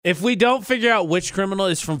If we don't figure out which criminal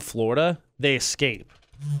is from Florida, they escape.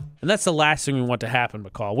 And that's the last thing we want to happen,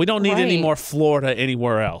 McCall. We don't need any more Florida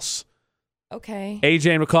anywhere else. Okay.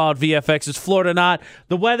 AJ and McCall at VFX is Florida not.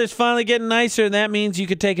 The weather's finally getting nicer, and that means you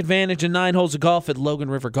could take advantage of 9 holes of golf at Logan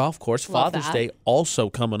River Golf Course. Love Father's that. Day also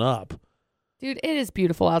coming up. Dude, it is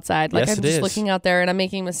beautiful outside. Like, Yes, I'm it just is. looking out there, and I'm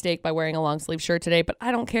making a mistake by wearing a long sleeve shirt today, but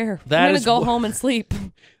I don't care. That I'm going is to go wh- home and sleep.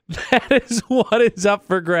 That is what is up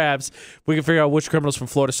for grabs. We can figure out which criminal's from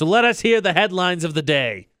Florida. So let us hear the headlines of the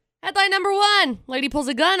day. Headline number 1. Lady pulls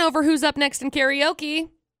a gun over who's up next in karaoke.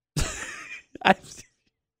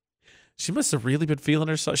 She must have really been feeling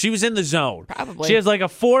herself. She was in the zone. Probably. She has like a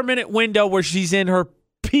 4-minute window where she's in her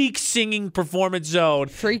peak singing performance zone.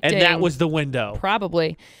 Freak and dang. that was the window.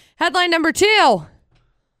 Probably. Headline number 2.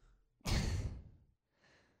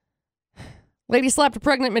 Lady slapped a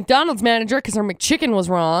pregnant McDonald's manager because her McChicken was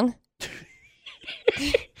wrong.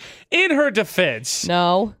 In her defense,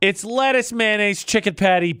 No. it's lettuce, mayonnaise, chicken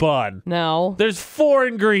patty, bun. No. There's 4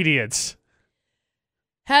 ingredients.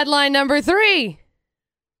 Headline number 3.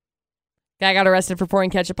 Guy got arrested for pouring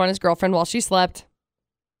ketchup on his girlfriend while she slept.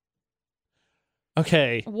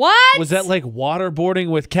 Okay. What? Was that like waterboarding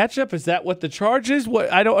with ketchup? Is that what the charge is?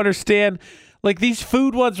 What I don't understand. Like these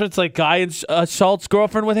food ones where it's like guy assaults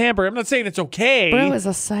girlfriend with hamburger. I'm not saying it's okay. Bro is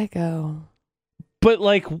a psycho. But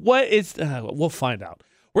like what is... we'll find out.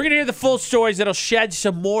 We're going to hear the full stories that'll shed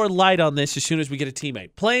some more light on this as soon as we get a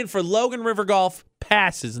teammate. Playing for Logan River Golf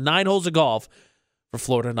passes 9 holes of golf for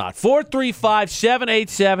Florida not.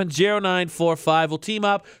 435-787-0945. We'll team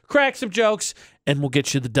up, crack some jokes, and we'll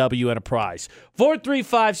get you the W and a prize.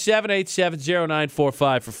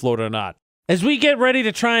 435-787-0945 for Florida or not. As we get ready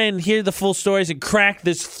to try and hear the full stories and crack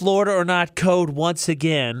this Florida or not code once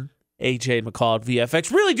again, AJ and McCall at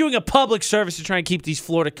VFX really doing a public service to try and keep these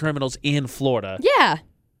Florida criminals in Florida. Yeah.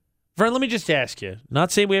 Vern, let me just ask you.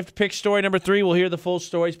 Not saying we have to pick story number 3. We'll hear the full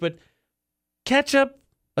stories, but ketchup,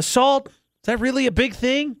 assault, is that really a big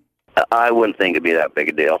thing? I wouldn't think it'd be that big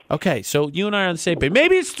a deal. Okay, so you and I are on the same page.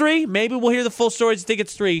 Maybe it's 3. Maybe we'll hear the full stories and think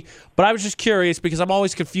it's 3. But I was just curious because I'm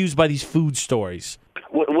always confused by these food stories.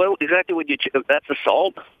 What exactly would you? That's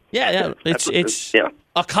assault. Yeah. It's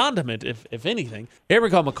a condiment, if anything. Here we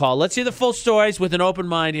go, McCall. Let's hear the full stories with an open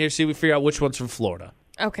mind here. See if we figure out which one's from Florida.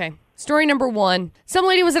 Okay. Story number 1. Some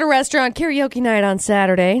lady was at a restaurant karaoke night on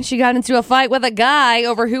Saturday. She got into a fight with a guy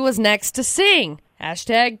over who was next to sing.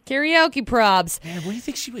 Hashtag karaoke probs. Man, what do you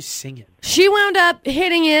think she was singing? She wound up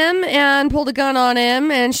hitting him and pulled a gun on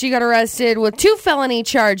him, and she got arrested with 2 felony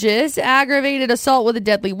charges, aggravated assault with a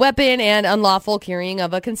deadly weapon and unlawful carrying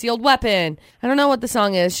of a concealed weapon. I don't know what the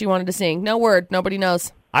song is she wanted to sing. No word. Nobody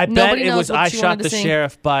knows. I bet Nobody it knows was what I she Shot wanted the to sing.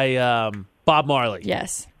 Sheriff by Bob Marley.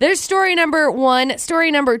 Yes. There's story number 1. Story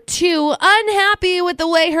number 2. Unhappy with the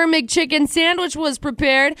way her McChicken sandwich was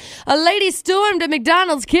prepared, a lady stormed a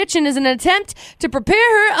McDonald's kitchen as an attempt to prepare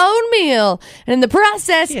her own meal. And in the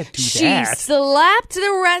process, Can't do she that. slapped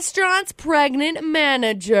the restaurant's pregnant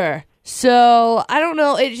manager. So, I don't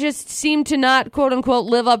know. It just seemed to not, quote unquote,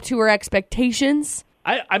 live up to her expectations.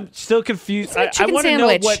 I'm still confused. like a I chicken want to know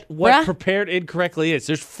sandwich, what bruh. prepared incorrectly is.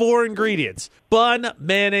 There's 4 ingredients. Bun,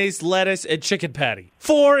 mayonnaise, lettuce, and chicken patty.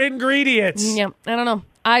 4 ingredients. Yeah, I don't know.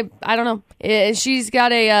 I don't know. She's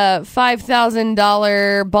got a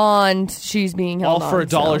 $5,000 bond she's being held All for on, a $1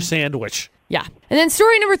 so. sandwich. Yeah. And then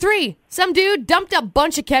story number 3. Some dude dumped a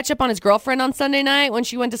bunch of ketchup on his girlfriend on Sunday night when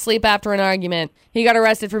she went to sleep after an argument. He got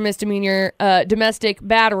arrested for misdemeanor domestic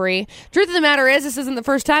battery. Truth of the matter is, this isn't the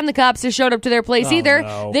first time the cops have showed up to their place either.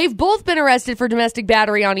 No. They've both been arrested for domestic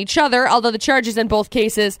battery on each other, although the charges in both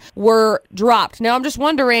cases were dropped. Now, I'm just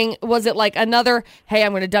wondering, was it like another, hey,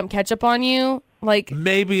 I'm going to dump ketchup on you? Like,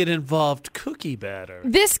 Maybe it involved cookie batter.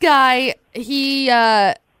 this guy, he's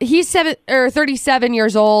 37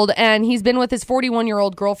 years old, and he's been with his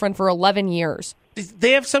 41-year-old girlfriend for 11 years.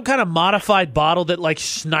 They have some kind of modified bottle that like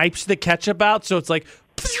snipes the ketchup out, so it's like.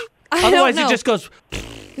 I Otherwise, don't it know. just goes.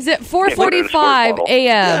 Is it Yeah, 4:45 but a.m.?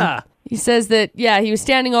 Yeah. He says that, he was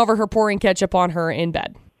standing over her pouring ketchup on her in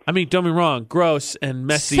bed. I mean, don't be wrong, gross and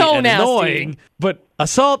messy So and nasty. annoying, but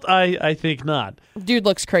assault, I think not. Dude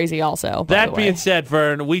looks crazy also, by That the way. being said,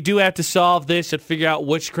 Vern, we do have to solve this and figure out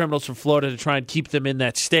which criminals from Florida to try and keep them in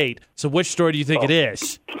that state. So which story do you think it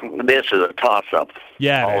is? This is a toss-up.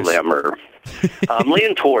 Yeah, it All is. of them are. I'm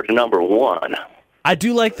leaning towards number 1. I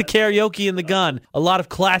do like the karaoke and the gun. A lot of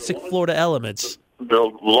classic Florida elements.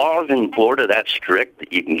 The laws in Florida that strict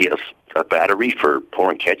that you can get a battery for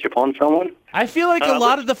pouring ketchup on someone. I feel like a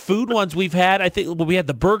lot of the food ones we've had, I think we had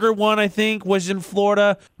the burger one, I think, was in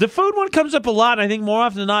Florida. The food one comes up a lot, and I think more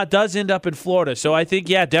often than not does end up in Florida. So I think,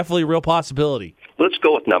 yeah, definitely a real possibility. Let's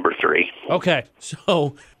go with number 3. Okay,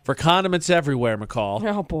 so for condiments everywhere, McCall.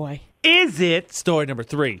 Oh, boy. Is it story number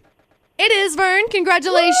 3? It is, Vern.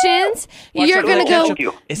 Congratulations. Watch You're out, going to go Thank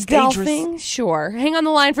you. It's dangerous. golfing? Sure. Hang on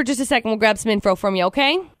the line for just a second. We'll grab some info from you,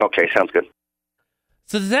 okay? Okay, sounds good.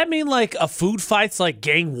 So does that mean like a food fight's like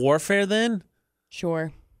gang warfare then?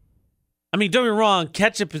 Sure. I mean, don't get me wrong,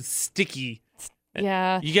 ketchup is sticky.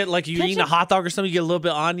 Yeah. You get like you're eating a hot dog or something, you get a little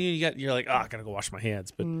bit on you, you're like, I gotta go wash my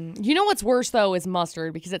hands. But You know what's worse, though, is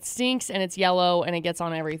mustard because it stinks and it's yellow and it gets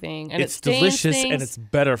on everything. And it's it stains delicious things. and it's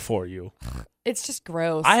better for you. It's just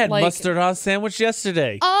gross. I had Like, mustard on a sandwich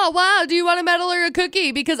yesterday. Oh, wow. Do you want a medal or a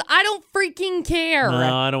cookie? Because I don't freaking care.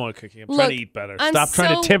 No, I don't want a cookie. I'm Look, trying to eat better. I'm Stop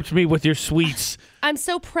trying so- to tempt me with your sweets. I'm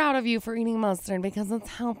so proud of you for eating mustard because it's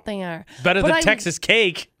healthier. Better But than I- Texas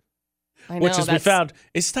cake, I know, which, as we that's- found,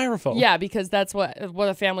 is styrofoam. Yeah, because that's what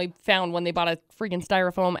a family found when they bought a freaking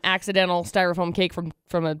accidental styrofoam cake from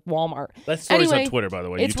a Walmart. That story's Anyway, on Twitter, by the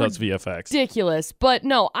way. it's Utah's VFX. Ridiculous. But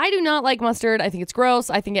no, I do not like mustard. I think it's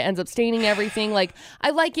gross. I think it ends up staining everything. Like,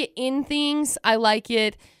 I like it in things. I like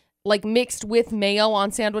it like mixed with mayo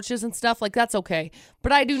on sandwiches and stuff. Like, that's okay.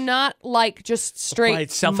 But I do not like just straight By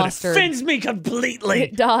itself, mustard. it offends me completely.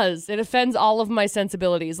 It does. It offends all of my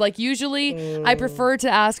sensibilities. Like, usually, I prefer to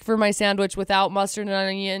ask for my sandwich without mustard and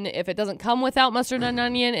onion. If it doesn't come without mustard and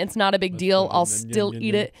onion, it's not a big deal. I'll still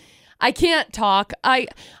eat it. I can't talk. I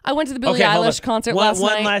went to the Billie hold Eilish on. concert last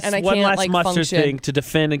night, and I one can't, last like, mustard function. thing to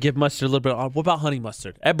defend and give mustard a little bit on. What about honey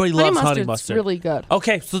mustard? Everybody Honey loves honey mustard's mustard. really good.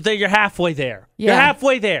 Okay, so there you're halfway there. Yeah. You're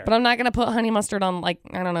halfway there. But I'm not going to put honey mustard on, like,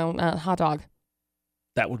 I don't know, a hot dog.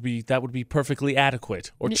 That would be perfectly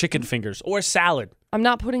adequate. Or chicken fingers. Or salad. I'm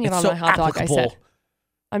not putting it It's on so my hot dog, I applicable. said.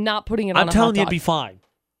 I'm not putting it on I'm a telling hot you dog. it'd be fine.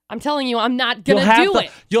 I'm telling you I'm not going to do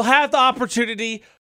it. You'll have the opportunity